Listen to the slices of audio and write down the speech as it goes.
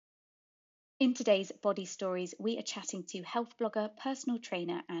In today's Body Stories, we are chatting to health blogger, personal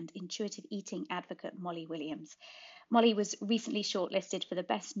trainer, and intuitive eating advocate Molly Williams. Molly was recently shortlisted for the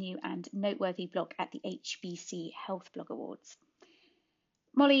Best New and Noteworthy Blog at the HBC Health Blog Awards.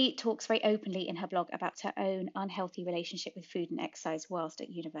 Molly talks very openly in her blog about her own unhealthy relationship with food and exercise whilst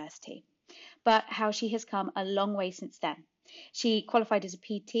at university, but how she has come a long way since then. She qualified as a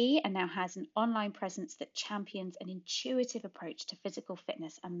PT and now has an online presence that champions an intuitive approach to physical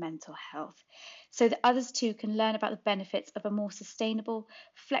fitness and mental health, so that others too can learn about the benefits of a more sustainable,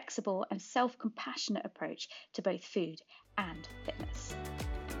 flexible, and self-compassionate approach to both food and fitness.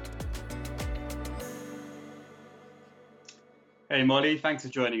 Hey Molly, thanks for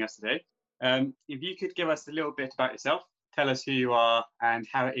joining us today. If you could give us a little bit about yourself, tell us who you are and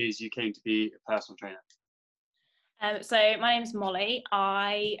how it is you came to be a personal trainer. So my name's Molly.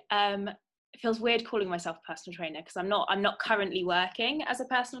 It feels weird calling myself a personal trainer because I'm not currently working as a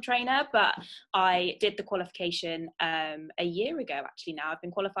personal trainer, but I did the qualification a year ago actually now. I've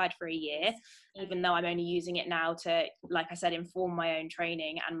been qualified for a year, even though I'm only using it now to, like I said, inform my own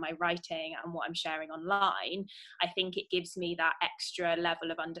training and my writing and what I'm sharing online. I think it gives me that extra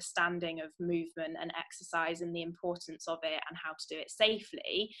level of understanding of movement and exercise and the importance of it and how to do it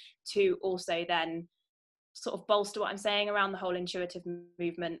safely, to also then sort of bolster what I'm saying around the whole intuitive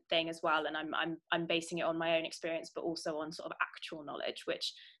movement thing as well. And I'm basing it on my own experience, but also on sort of actual knowledge,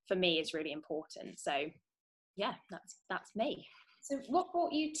 which for me is really important. So yeah, that's me. So what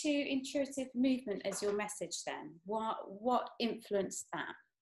brought you to intuitive movement as your message then? What influenced that?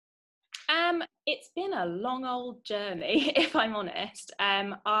 It's been a long old journey, if I'm honest.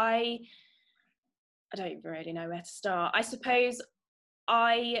 I don't even really know where to start. I suppose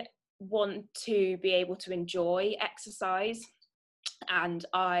I want to be able to enjoy exercise, and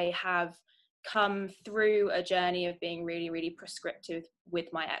I have come through a journey of being really, really prescriptive with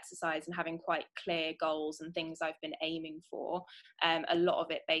my exercise and having quite clear goals and things I've been aiming for, a lot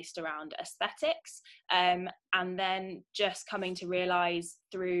of it based around aesthetics, and then just coming to realize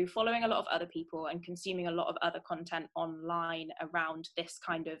through following a lot of other people and consuming a lot of other content online around this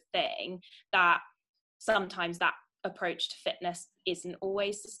kind of thing, that sometimes that approach to fitness isn't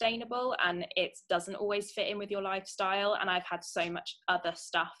always sustainable and it doesn't always fit in with your lifestyle. And I've had so much other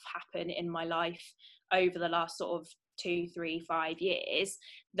stuff happen in my life over the last sort of 2, 3, 5 years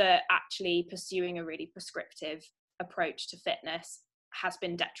that actually pursuing a really prescriptive approach to fitness has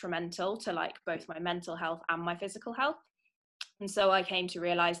been detrimental to like both my mental health and my physical health. And so I came to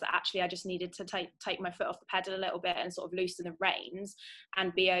realize that actually I just needed to take my foot off the pedal a little bit and sort of loosen the reins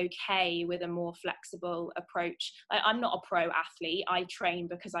and be okay with a more flexible approach. I'm not a pro athlete. I train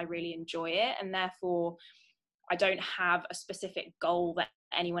because I really enjoy it. And therefore, I don't have a specific goal that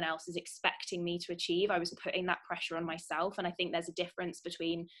anyone else is expecting me to achieve. I was putting that pressure on myself. And I think there's a difference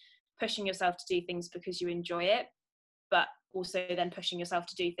between pushing yourself to do things because you enjoy it, but also then pushing yourself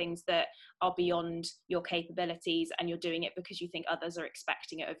to do things that are beyond your capabilities and you're doing it because you think others are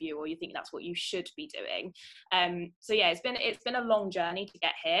expecting it of you, or you think that's what you should be doing. So yeah, it's been a long journey to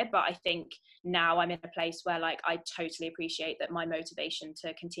get here, but I think now I'm in a place where like I totally appreciate that my motivation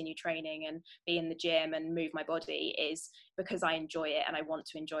to continue training and be in the gym and move my body is because I enjoy it and I want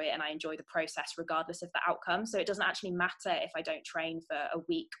to enjoy it and I enjoy the process regardless of the outcome. So it doesn't actually matter if I don't train for a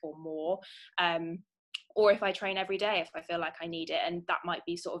week or more, or if I train every day, if I feel like I need it. And that might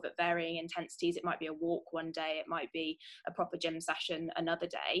be sort of at varying intensities. It might be a walk one day, it might be a proper gym session another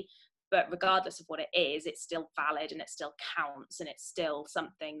day. But regardless of what it is, it's still valid and it still counts and it's still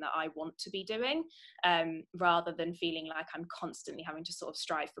something that I want to be doing, rather than feeling like I'm constantly having to sort of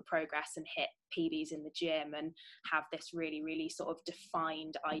strive for progress and hit PBs in the gym and have this really, really sort of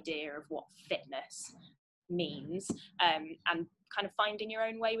defined idea of what fitness means, and kind of finding your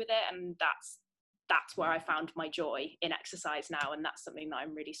own way with it. And that's where I found my joy in exercise now, and that's something that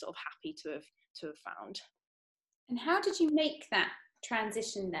I'm really sort of happy to have found. And how did you make that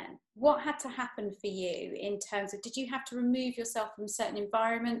transition then? What had to happen for you in terms of, did you have to remove yourself from certain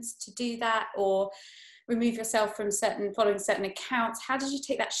environments to do that, or remove yourself from following certain accounts? How did you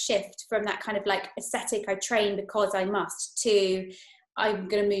take that shift from that kind of like aesthetic, I train because I must, to I'm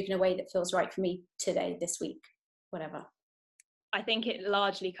going to move in a way that feels right for me today, this week, whatever? I think it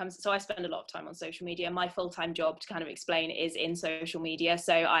largely comes, so I spend a lot of time on social media. My full-time job, to kind of explain, is in social media.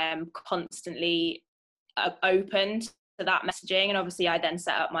 So I am constantly open to that messaging. And obviously I then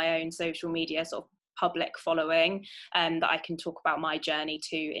set up my own social media sort of public following, that I can talk about my journey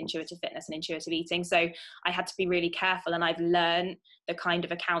to intuitive fitness and intuitive eating. So I had to be really careful, and I've learned the kind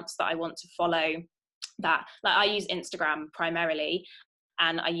of accounts that I want to follow. That, like, I use Instagram primarily,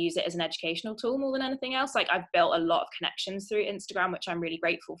 and I use it as an educational tool more than anything else. Like, I've built a lot of connections through Instagram, which I'm really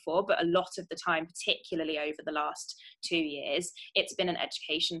grateful for, but a lot of the time, particularly over the last 2 years, it's been an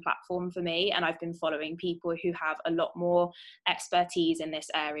education platform for me, and I've been following people who have a lot more expertise in this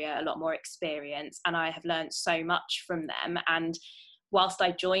area, a lot more experience, and I have learned so much from them. And whilst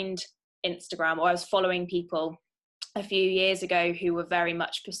I joined Instagram, or I was following people a few years ago who were very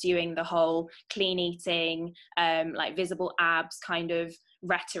much pursuing the whole clean eating, like visible abs kind of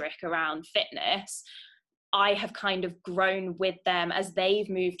rhetoric around fitness, I have kind of grown with them as they've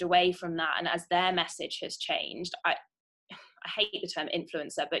moved away from that, and as their message has changed. I hate the term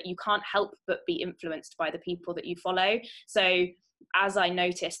influencer, but you can't help but be influenced by the people that you follow. So as I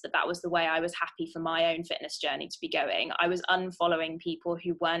noticed that was the way I was happy for my own fitness journey to be going, I was unfollowing people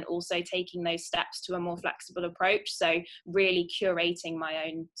who weren't also taking those steps to a more flexible approach. So really curating my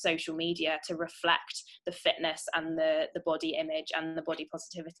own social media to reflect the fitness and the body image and the body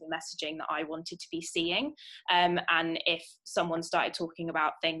positivity messaging that I wanted to be seeing. And if someone started talking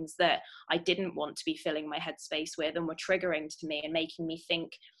about things that I didn't want to be filling my headspace with and were triggering to me and making me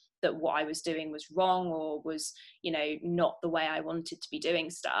think that what I was doing was wrong, or was, not the way I wanted to be doing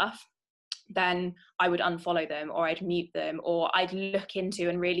stuff, then I would unfollow them, or I'd mute them, or I'd look into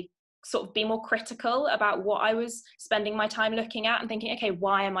and really sort of be more critical about what I was spending my time looking at and thinking, okay,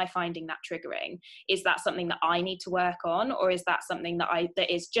 why am I finding that triggering? Is that something that I need to work on, or is that something that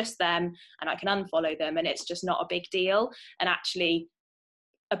is just them and I can unfollow them and it's just not a big deal? And actually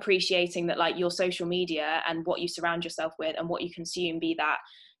appreciating that, like, your social media and what you surround yourself with and what you consume, be that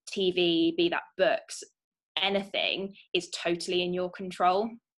TV, be that books, anything, is totally in your control.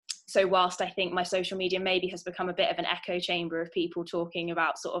 So whilst I think my social media maybe has become a bit of an echo chamber of people talking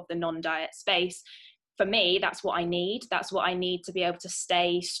about sort of the non-diet space, for me, that's what I need. That's what I need to be able to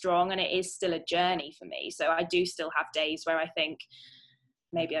stay strong. And it is still a journey for me. So I do still have days where I think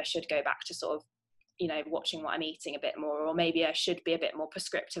maybe I should go back to sort of, watching what I'm eating a bit more, or maybe I should be a bit more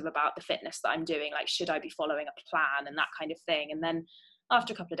prescriptive about the fitness that I'm doing. Like, should I be following a plan and that kind of thing? And then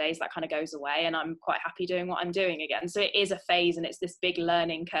after a couple of days, that kind of goes away and I'm quite happy doing what I'm doing again. So it is a phase, and it's this big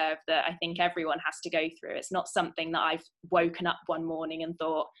learning curve that I think everyone has to go through. It's not something that I've woken up one morning and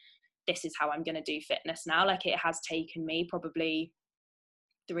thought, this is how I'm going to do fitness now. Like, it has taken me probably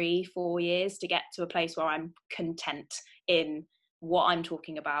 3-4 years to get to a place where I'm content in what I'm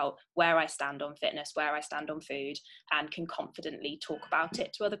talking about, where I stand on fitness, where I stand on food, and can confidently talk about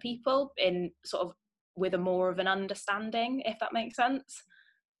it to other people in sort of with a more of an understanding, if that makes sense.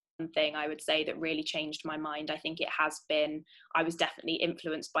 One thing I would say that really changed my mind, I think it has been, I was definitely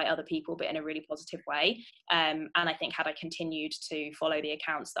influenced by other people, but in a really positive way. And I think had I continued to follow the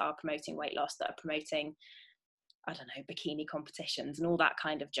accounts that are promoting weight loss, that are promoting, I don't know, bikini competitions and all that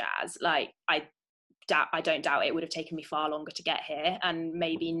kind of jazz, like, I don't doubt it would have taken me far longer to get here, and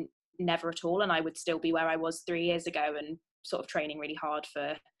maybe never at all, and I would still be where I was 3 years ago and sort of training really hard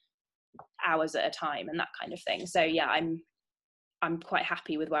for hours at a time and that kind of thing. So yeah, I'm quite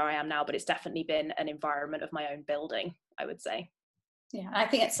happy with where I am now, but it's definitely been an environment of my own building, I would say. Yeah, I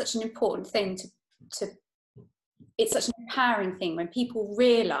think it's such an important thing to it's such an empowering thing when people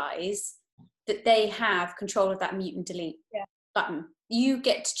realize that they have control of that mute and delete button. You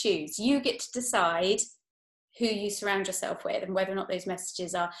get to choose, you get to decide who you surround yourself with and whether or not those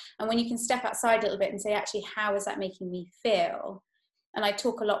messages are, and when you can step outside a little bit and say, actually, how is that making me feel? And I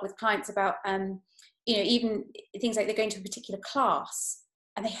talk a lot with clients about, even things like they're going to a particular class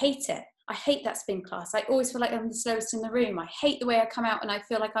and they hate it. I hate that spin class. I always feel like I'm the slowest in the room. I hate the way I come out and I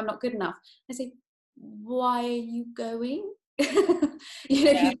feel like I'm not good enough. I say, why are you going?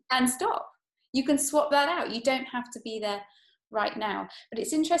 You can stop. You can swap that out. You don't have to be there right now. But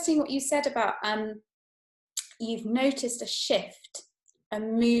it's interesting what you said about you've noticed a shift, a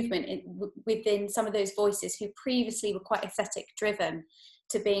movement within some of those voices who previously were quite aesthetic driven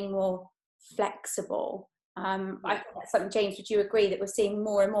to being more flexible. I think that's something, James, would you agree that we're seeing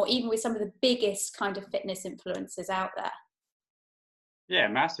more and more, even with some of the biggest kind of fitness influencers out there? Yeah,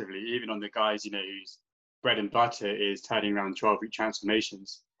 massively. Even on the guys, whose bread and butter is turning around 12-week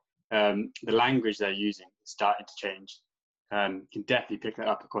transformations, the language they're using is starting to change. You can definitely pick that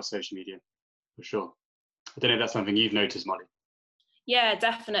up across social media, for sure. I don't know if that's something you've noticed, Molly. Yeah,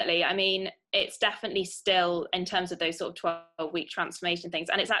 definitely. I mean, it's definitely still in terms of those sort of 12-week transformation things.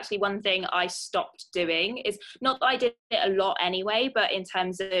 And it's actually one thing I stopped doing, is not that I did it a lot anyway, but in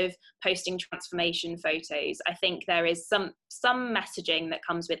terms of posting transformation photos, I think there is some messaging that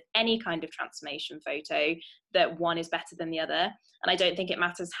comes with any kind of transformation photo that one is better than the other. And I don't think it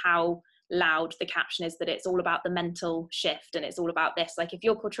matters how loud the caption is that it's all about the mental shift and it's all about this. Like if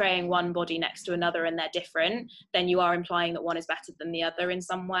you're portraying one body next to another and they're different, then you are implying that one is better than the other in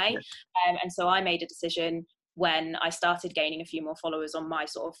some way. And so I made a decision when I started gaining a few more followers on my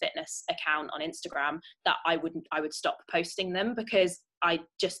sort of fitness account on Instagram that I would stop posting them, because I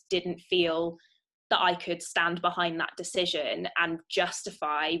just didn't feel that I could stand behind that decision and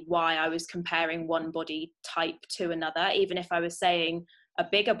justify why I was comparing one body type to another. Even if I was saying a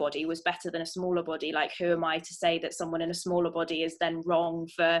bigger body was better than a smaller body, like who am I to say that someone in a smaller body is then wrong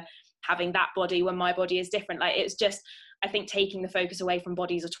for having that body when my body is different? Like it's just, I think taking the focus away from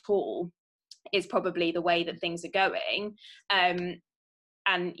bodies at all is probably the way that things are going. And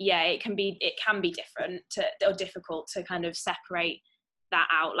yeah, it can be different or difficult to kind of separate that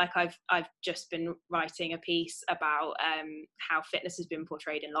out. Like I've just been writing a piece about how fitness has been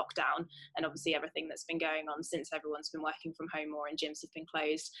portrayed in lockdown, and obviously everything that's been going on since everyone's been working from home more and gyms have been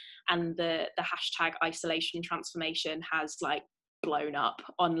closed, and the hashtag isolation transformation has like blown up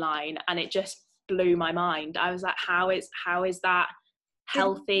online, and it just blew my mind. I was like, how is that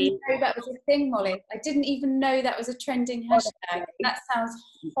healthy? Didn't know that was a thing, Molly. I didn't even know that was a trending hashtag. That sounds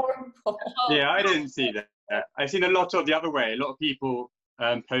horrible. Yeah, I didn't see that. I've seen a lot of the other way. A lot of people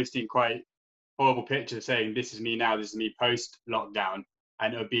posting quite horrible pictures saying, this is me now, this is me post lockdown,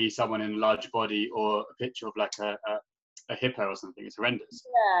 and it'll be someone in a large body or a picture of like a hippo or something. It's horrendous.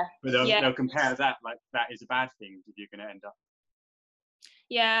 But they'll compare that, like that is a bad thing if you're going to end up.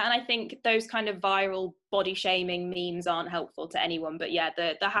 Yeah, and I think those kind of viral body shaming memes aren't helpful to anyone. But yeah,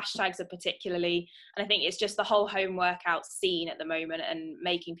 the hashtags are particularly, and I think it's just the whole home workout scene at the moment and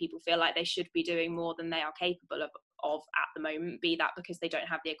making people feel like they should be doing more than they are capable of at the moment, be that because they don't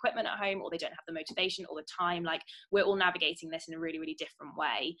have the equipment at home or they don't have the motivation or the time. Like we're all navigating this in a really, really different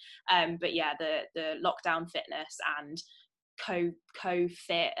way. But yeah, the lockdown fitness and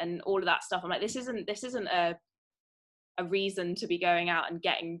co-fit and all of that stuff, I'm like, this isn't a reason to be going out and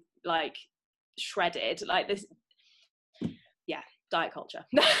getting like shredded like this. Yeah, diet culture.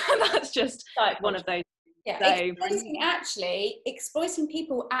 That's just like one of those. Yeah, so, exploiting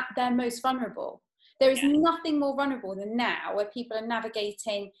people at their most vulnerable. There is nothing more vulnerable than now, where people are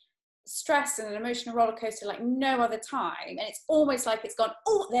navigating stress and an emotional roller coaster like no other time, and it's almost like it's gone,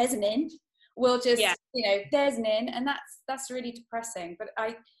 oh, there's an in, we'll just there's an in, and that's really depressing. But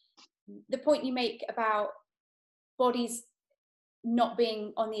the point you make about bodies not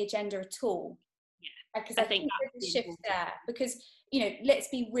being on the agenda at all, because I think there's a shift there. Because let's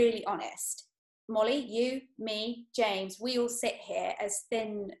be really honest, Molly, you, me, James, we all sit here as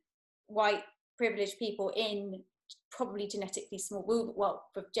thin white privileged people in probably genetically small, well,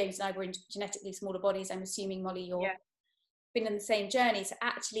 for James and I, we're in genetically smaller bodies. I'm assuming, Molly, you're been on the same journey. So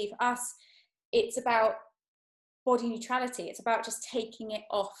actually for us, it's about body neutrality. It's about just taking it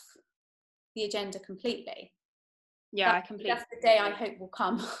off the agenda completely. Yeah, I completely. That's the day I hope will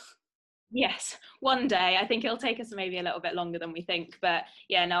come. Yes, one day. I think it'll take us maybe a little bit longer than we think, but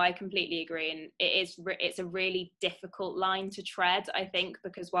yeah, no, I completely agree. And it's a really difficult line to tread, I think,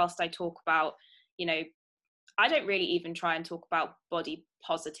 because whilst I talk about, I don't really even try and talk about body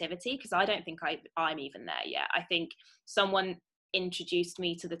positivity, because I don't think I'm even there yet. I think someone introduced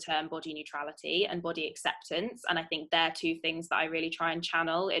me to the term body neutrality and body acceptance, and I think they're two things that I really try and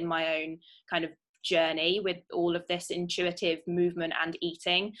channel in my own kind of journey with all of this intuitive movement and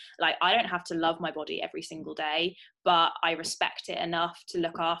eating. Like I don't have to love my body every single day, but I respect it enough to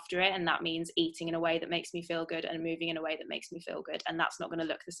look after it, and that means eating in a way that makes me feel good and moving in a way that makes me feel good, and that's not going to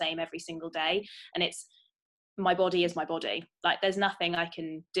look the same every single day. And it's, my body is my body. Like there's nothing I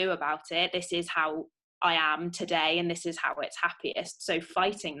can do about it. This is how I am today, and this is how it's happiest. So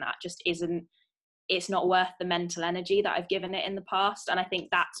fighting that just isn't, it's not worth the mental energy that I've given it in the past. And I think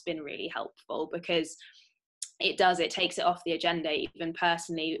that's been really helpful, because it takes it off the agenda. Even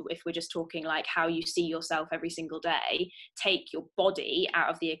personally, if we're just talking like how you see yourself every single day, take your body out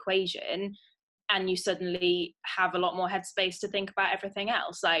of the equation and you suddenly have a lot more headspace to think about everything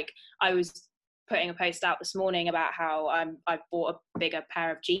else. Like I was putting a post out this morning about how I've bought a bigger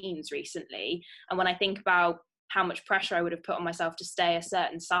pair of jeans recently, and when I think about how much pressure I would have put on myself to stay a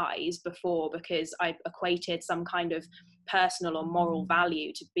certain size before, because I equated some kind of personal or moral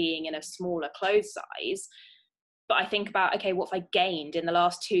value to being in a smaller clothes size. But I think about, okay, what have I gained in the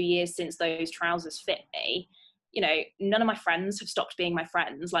last 2 years since those trousers fit me? None of my friends have stopped being my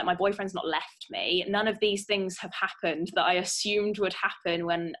friends. Like my boyfriend's not left me. None of these things have happened that I assumed would happen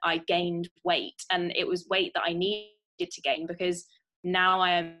when I gained weight. And it was weight that I needed to gain, because now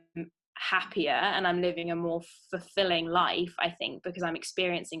I am happier and I'm living a more fulfilling life, I think, because I'm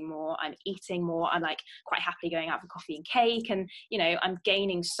experiencing more, I'm eating more, I'm like quite happily going out for coffee and cake, and you know, I'm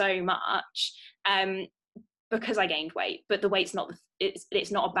gaining so much because I gained weight. But the weight's not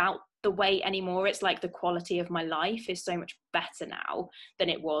it's not about the weight anymore. It's like the quality of my life is so much better now than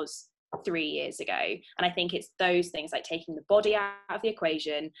it was 3 years ago. And I think it's those things, like taking the body out of the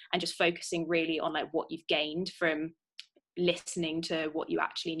equation and just focusing really on like what you've gained from listening to what you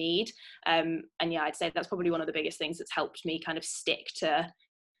actually need. And yeah, I'd say that's probably one of the biggest things that's helped me kind of stick to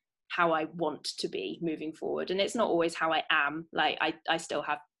how I want to be moving forward. And it's not always how I am. Like I still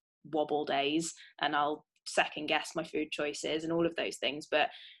have wobble days, and I'll second guess my food choices and all of those things, but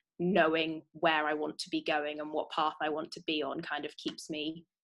knowing where I want to be going and what path I want to be on kind of keeps me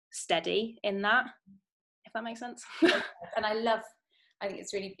steady in that, if that makes sense. And I think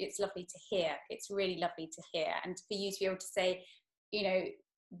it's lovely to hear. It's really lovely to hear. And for you to be able to say, you know,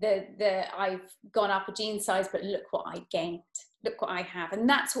 I've gone up a jean size, but look what I gained, look what I have. And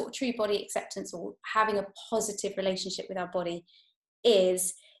that's what true body acceptance, or having a positive relationship with our body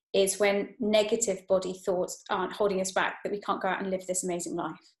is when negative body thoughts aren't holding us back, that we can't go out and live this amazing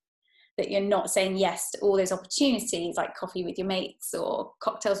life. That you're not saying yes to all those opportunities, like coffee with your mates or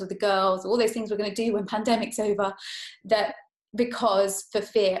cocktails with the girls, all those things we're going to do when pandemic's over, that because for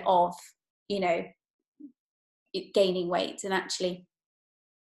fear of, you know, gaining weight. And actually,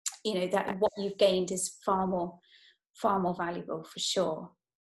 you know, that what you've gained is far more valuable, for sure.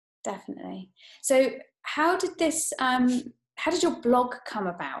 Definitely. So how did your blog come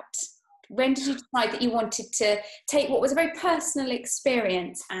about? When did you decide that you wanted to take what was a very personal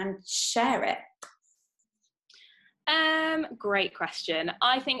experience and share it? Great question.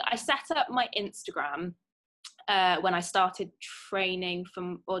 I think I set up my Instagram when I started training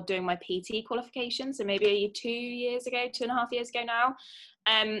or doing my PT qualification, so maybe 2.5 years ago now.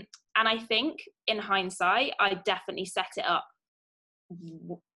 And I think in hindsight, I definitely set it up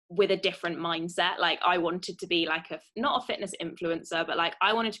with a different mindset. Like I wanted to be like not a fitness influencer, but like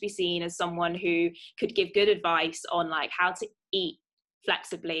I wanted to be seen as someone who could give good advice on like how to eat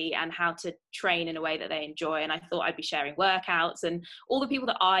flexibly and how to train in a way that they enjoy. And I thought I'd be sharing workouts and all the people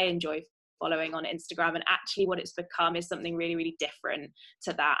that I enjoy following on Instagram, and actually what it's become is something really, really different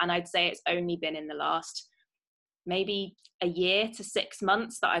to that. And I'd say it's only been in the last maybe a year to 6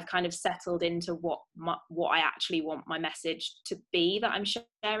 months that I've kind of settled into what I actually want my message to be that I'm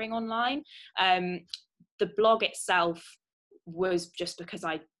sharing online. The blog itself was just because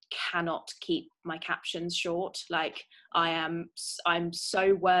I cannot keep my captions short. Like I'm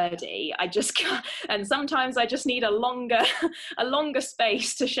so wordy, I just can't, and sometimes I just need a longer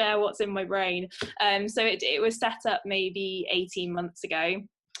space to share what's in my brain. So it was set up maybe 18 months ago,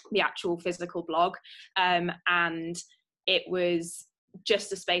 the actual physical blog, and it was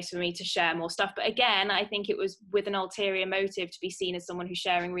just a space for me to share more stuff. But again, I think it was with an ulterior motive to be seen as someone who's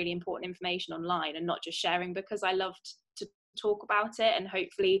sharing really important information online, and not just sharing because I loved to talk about it, and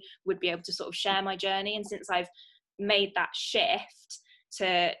hopefully would be able to sort of share my journey. And since I've made that shift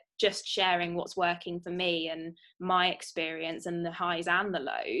to just sharing what's working for me and my experience and the highs and the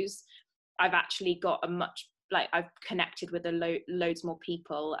lows, I've actually got I've connected with loads more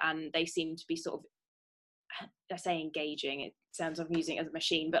people, and they seem to be sort of, I say engaging, it sounds like I'm using it as a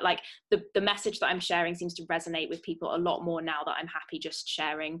machine, but like the message that I'm sharing seems to resonate with people a lot more now that I'm happy just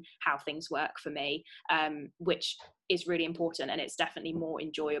sharing how things work for me, which is really important, and it's definitely more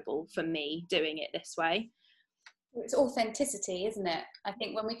enjoyable for me doing it this way. It's authenticity, isn't it? I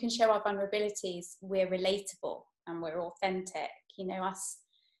think when we can show our vulnerabilities, we're relatable and we're authentic. You know, us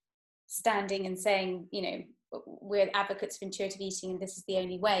standing and saying, you know, we're advocates of intuitive eating and this is the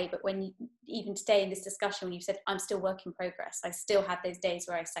only way. But when you, even today in this discussion, when you said, I'm still work in progress, I still have those days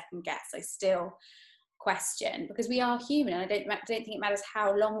where I second guess, I still question, because we are human. And I don't think it matters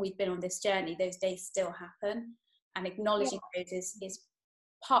how long we've been on this journey, those days still happen. And acknowledging those is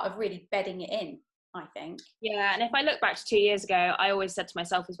part of really bedding it in, I think. Yeah, and if I look back to 2 years ago, I always said to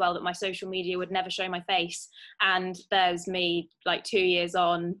myself as well that my social media would never show my face. And there's me like 2 years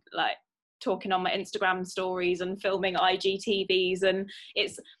on, like talking on my Instagram stories and filming IGTVs, and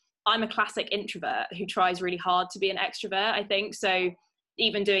I'm a classic introvert who tries really hard to be an extrovert, I think. So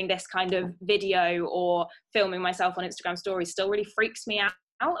even doing this kind of video or filming myself on Instagram stories still really freaks me out.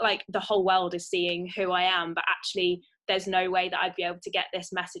 Like the whole world is seeing who I am, but actually there's no way that I'd be able to get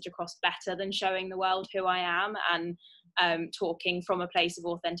this message across better than showing the world who I am, and talking from a place of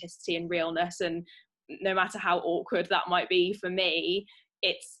authenticity and realness. And no matter how awkward that might be for me,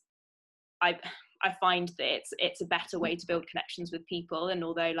 I find that it's a better way to build connections with people. And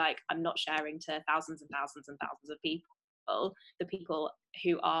although like I'm not sharing to thousands and thousands and thousands of people, the people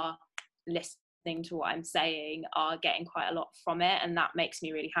who are listening to what I'm saying are getting quite a lot from it, and that makes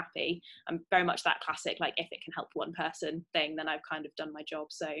me really happy. I'm very much that classic, like, if it can help one person thing, then I've kind of done my job.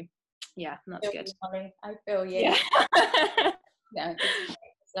 So yeah, that's good. Molly, I feel you. Yeah. Yeah,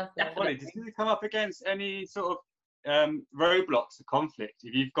 it's lovely. Molly, did you come up against any sort of roadblocks or conflict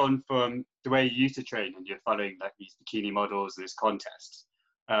if you've gone from the way you used to train and you're following like these bikini models, this contest?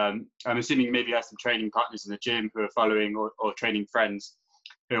 I'm assuming maybe you have some training partners in the gym who are following, or training friends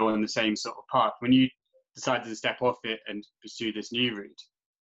who are on the same sort of path. When you decided to step off it and pursue this new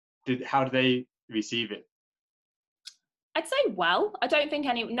route, how do they receive it? I'd say, well, I don't think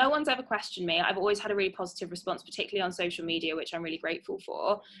no one's ever questioned me. I've always had a really positive response, particularly on social media, which I'm really grateful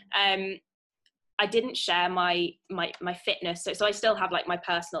for. I didn't share my fitness. So I still have like my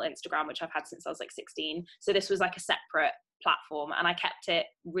personal Instagram, which I've had since I was like 16. So this was like a separate platform, and I kept it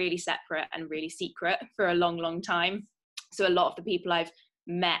really separate and really secret for a long, long time. So a lot of the people I've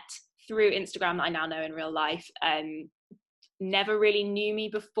met through Instagram that I now know in real life, never really knew me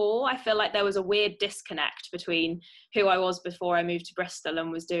before. I feel like there was a weird disconnect between who I was before I moved to Bristol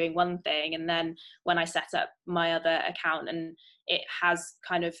and was doing one thing, and then when I set up my other account, and it has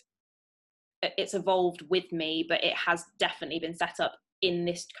kind of, it's evolved with me, but it has definitely been set up in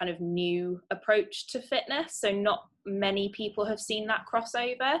this kind of new approach to fitness. So not many people have seen that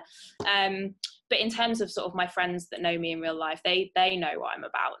crossover. But in terms of sort of my friends that know me in real life, they know what I'm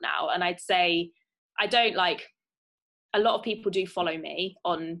about now. And I'd say I don't like, a lot of people do follow me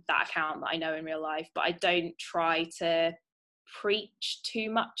on that account that I know in real life, but I don't try to preach too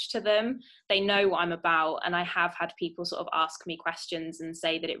much to them. They know what I'm about, and I have had people sort of ask me questions and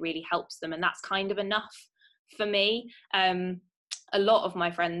say that it really helps them, and that's kind of enough for me. A lot of my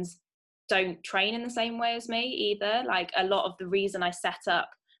friends don't train in the same way as me either. Like, a lot of the reason I set up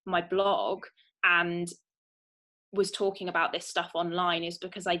my blog and was talking about this stuff online is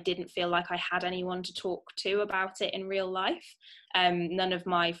because I didn't feel like I had anyone to talk to about it in real life. None of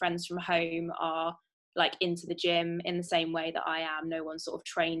my friends from home are like into the gym in the same way that I am. No one's sort of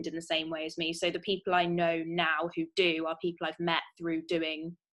trained in the same way as me. So the people I know now who do are people I've met through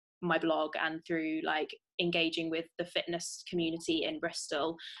doing my blog and through like engaging with the fitness community in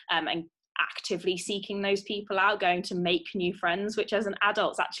Bristol, and actively seeking those people out, going to make new friends, which as an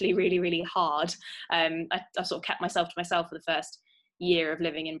adult is actually really, really hard. I sort of kept myself to myself for the first year of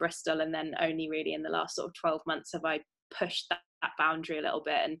living in Bristol, and then only really in the last sort of 12 months have I pushed that boundary a little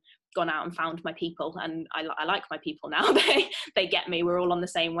bit and gone out and found my people. And I like my people now. They get me. We're all on the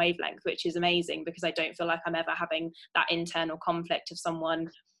same wavelength, which is amazing, because I don't feel like I'm ever having that internal conflict of someone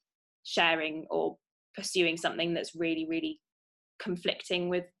sharing or pursuing something that's really, really conflicting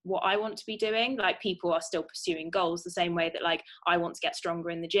with what I want to be doing. Like, people are still pursuing goals the same way that like I want to get stronger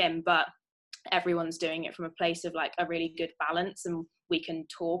in the gym, but everyone's doing it from a place of like a really good balance, and we can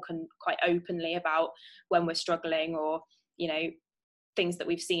talk and quite openly about when we're struggling, or you know, things that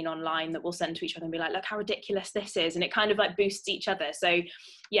we've seen online that we'll send to each other and be like, look how ridiculous this is, and it kind of like boosts each other. So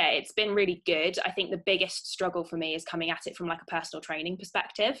yeah, it's been really good. I think the biggest struggle for me is coming at it from like a personal training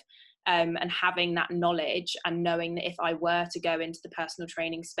perspective, and having that knowledge and knowing that if I were to go into the personal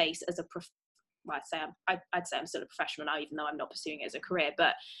training space as I'd say I'm still a professional now, even though I'm not pursuing it as a career,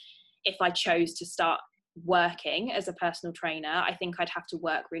 but if I chose to start working as a personal trainer, I think I'd have to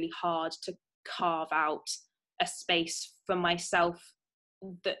work really hard to carve out a space for myself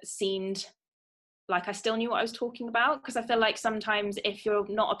that seemed like I still knew what I was talking about. Because I feel like sometimes if you're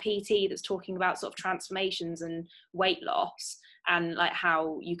not a PT that's talking about sort of transformations and weight loss and like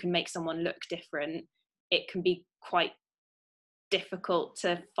how you can make someone look different, it can be quite difficult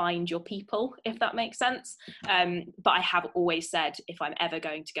to find your people, if that makes sense. But I have always said, if I'm ever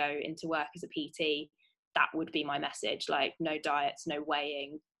going to go into work as a PT, that would be my message. Like, no diets, no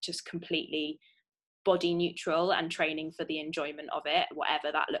weighing, just completely body neutral and training for the enjoyment of it,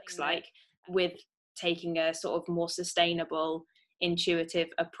 whatever that looks like, with taking a sort of more sustainable, intuitive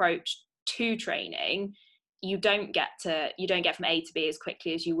approach to training. You don't get from A to B as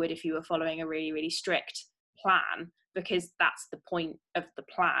quickly as you would if you were following a really, really strict plan, because that's the point of the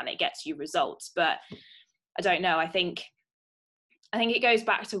plan. It gets you results. But I don't know, I think it goes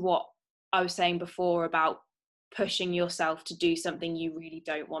back to what I was saying before about pushing yourself to do something you really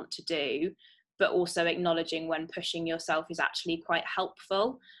don't want to do, but also acknowledging when pushing yourself is actually quite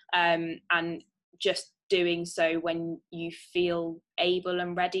helpful, and just doing so when you feel able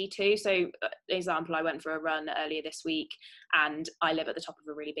and ready to. So example, I went for a run earlier this week, and I live at the top of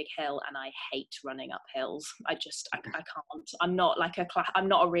a really big hill, and I hate running up hills. I can't. I'm not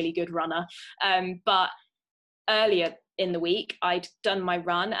a really good runner. But earlier in the week, I'd done my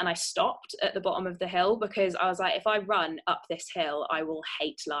run and I stopped at the bottom of the hill, because I was like, if I run up this hill, I will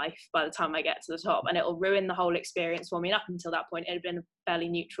hate life by the time I get to the top, and it'll ruin the whole experience for me. And up until that point, it had been a fairly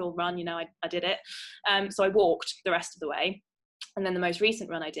neutral run, you know, I did it. So I walked the rest of the way. And then the most recent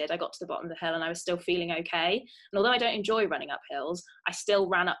run I did, I got to the bottom of the hill and I was still feeling okay. And although I don't enjoy running up hills, I still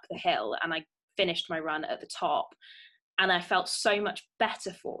ran up the hill and I finished my run at the top. And I felt so much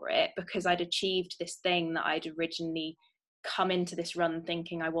better for it, because I'd achieved this thing that I'd originally come into this run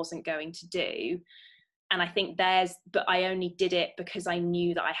thinking I wasn't going to do. And I think but I only did it because I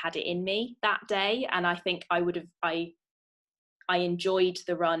knew that I had it in me that day. And I think I enjoyed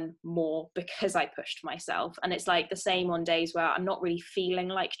the run more because I pushed myself. And it's like the same on days where I'm not really feeling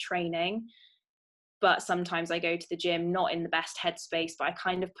like training, but sometimes I go to the gym not in the best headspace, but I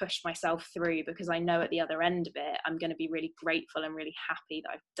kind of push myself through, because I know at the other end of it, I'm going to be really grateful and really happy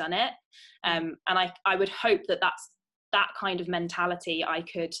that I've done it. And I would hope that that's that kind of mentality I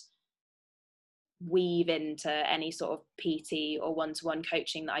could weave into any sort of PT or one-to-one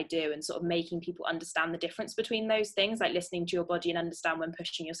coaching that I do, and sort of making people understand the difference between those things, like listening to your body and understand when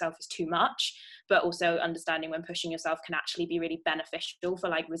pushing yourself is too much, but also understanding when pushing yourself can actually be really beneficial for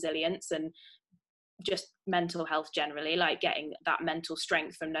like resilience and just mental health generally, like getting that mental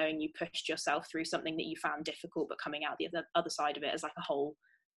strength from knowing you pushed yourself through something that you found difficult, but coming out the other side of it as like a whole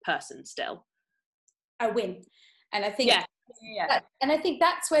person still. A win. And I think and I think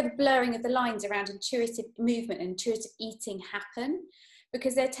that's where the blurring of the lines around intuitive movement and intuitive eating happen,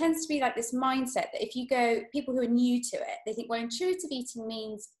 because there tends to be like this mindset that if you go, people who are new to it, they think, well, intuitive eating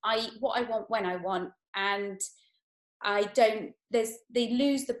means I eat what I want when I want, and they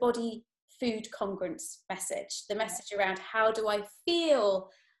lose the body food congruence message, the message around how do I feel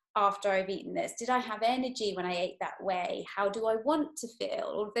after I've eaten this? Did I have energy when I ate that way? How do I want to feel?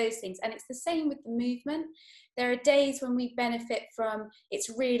 All of those things. And it's the same with the movement. There are days when we benefit from,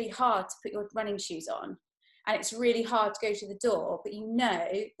 it's really hard to put your running shoes on and it's really hard to go to the door, but you know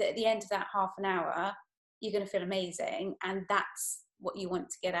that at the end of that half an hour, you're going to feel amazing. And that's what you want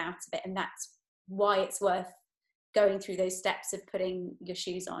to get out of it. And that's why it's worth going through those steps of putting your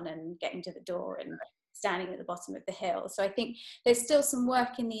shoes on and getting to the door and standing at the bottom of the hill. So I think there's still some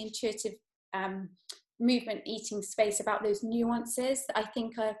work in the intuitive movement eating space about those nuances that I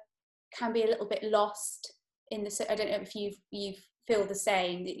think can be a little bit lost in the. I don't know if you feel the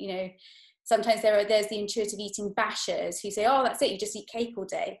same, that, you know, sometimes there's the intuitive eating bashers who say, oh, that's it, you just eat cake all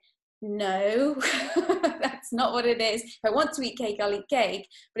day. No, that's not what it is. If I want to eat cake, I'll eat cake,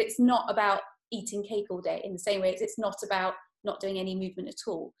 but it's not about eating cake all day in the same way it's not about not doing any movement at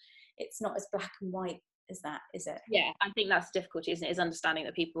all. It's not as black and white as that, is it? Yeah, I think that's the difficulty, isn't it? Is understanding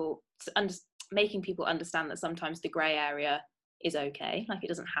that making people understand that sometimes the grey area is okay. Like, it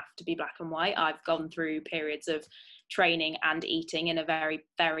doesn't have to be black and white. I've gone through periods of training and eating in a very,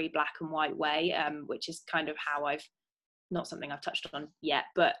 very black and white way, which is kind of how not something I've touched on yet,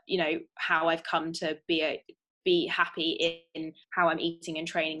 but, you know, how I've come to be happy in how I'm eating and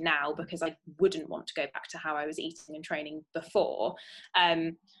training now, because I wouldn't want to go back to how I was eating and training before.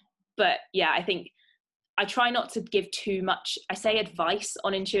 But yeah, I think I try not to give too much, I say, advice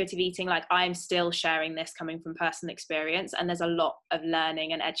on intuitive eating. Like, I'm still sharing this coming from personal experience, and there's a lot of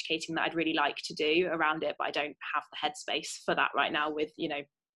learning and educating that I'd really like to do around it, but I don't have the headspace for that right now with, you know,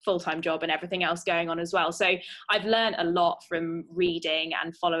 full-time job and everything else going on as well. So I've learned a lot from reading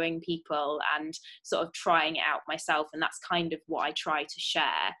and following people and sort of trying it out myself, and that's kind of what I try to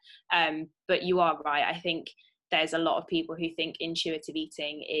share. But you are right, I think there's a lot of people who think intuitive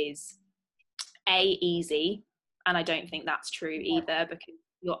eating is easy, and I don't think that's true either, because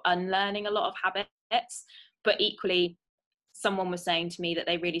you're unlearning a lot of habits. But equally, someone was saying to me that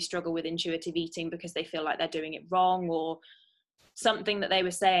they really struggle with intuitive eating because they feel like they're doing it wrong, or something that they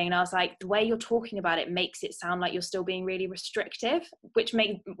were saying, and I was like, the way you're talking about it makes it sound like you're still being really restrictive, which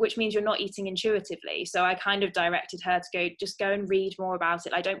means you're not eating intuitively. So I kind of directed her to go and read more about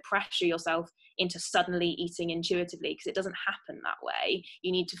it. Like, don't pressure yourself into suddenly eating intuitively, because it doesn't happen that way.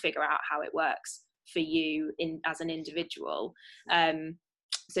 You need to figure out how it works for you as an individual.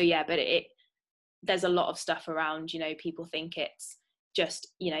 So yeah, but there's a lot of stuff around, you know, people think it's just,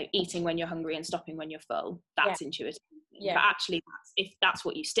 you know, eating when you're hungry and stopping when you're full. That's intuitive. Yeah. But actually, if that's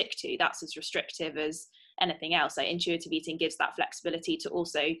what you stick to, that's as restrictive as anything else. So intuitive eating gives that flexibility to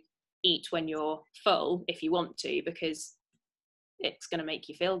also eat when you're full if you want to, because it's going to make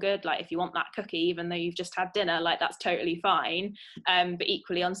you feel good. Like, if you want that cookie even though you've just had dinner, like, that's totally fine. But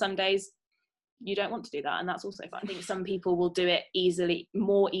equally, on some days you don't want to do that, and that's also fine. I think some people will do it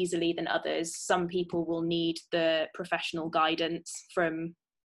more easily than others. Some people will need the professional guidance from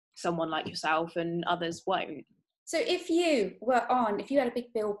someone like yourself, and others won't. So if you had a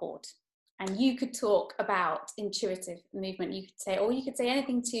big billboard and you could talk about intuitive movement, you could say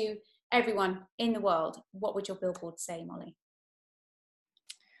anything to everyone in the world, what would your billboard say, Molly?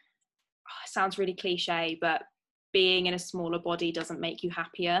 It sounds really cliche, but being in a smaller body doesn't make you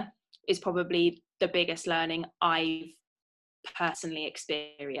happier is probably the biggest learning I've personally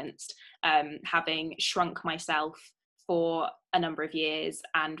experienced, having shrunk myself for a number of years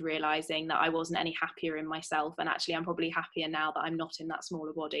and realizing that I wasn't any happier in myself, and actually I'm probably happier now that I'm not in that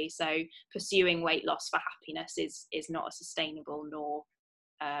smaller body. So pursuing weight loss for happiness is not a sustainable nor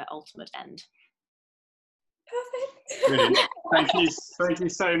ultimate end. Perfect. Brilliant. Thank you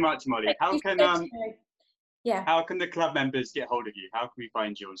so much, Molly. How can the club members get hold of you? How can we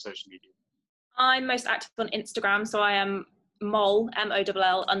find you on social media? I'm most active on Instagram, so I am Moll,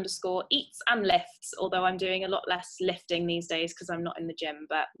 MOLL_ eats and lifts, although I'm doing a lot less lifting these days because I'm not in the gym.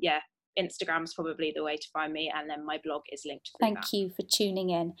 But yeah, Instagram's probably the way to find me, and then my blog is linked through Thank you for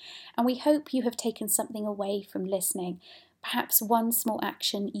tuning in, and we hope you have taken something away from listening, perhaps one small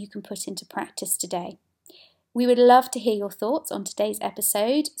action you can put into practice today. We would love to hear your thoughts on today's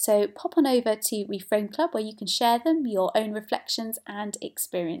episode, so pop on over to Reframe Club where you can share them, your own reflections and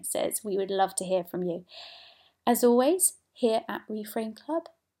experiences. We would love to hear from you. As always, here at Reframe Club,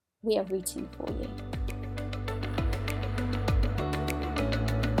 we are rooting for you.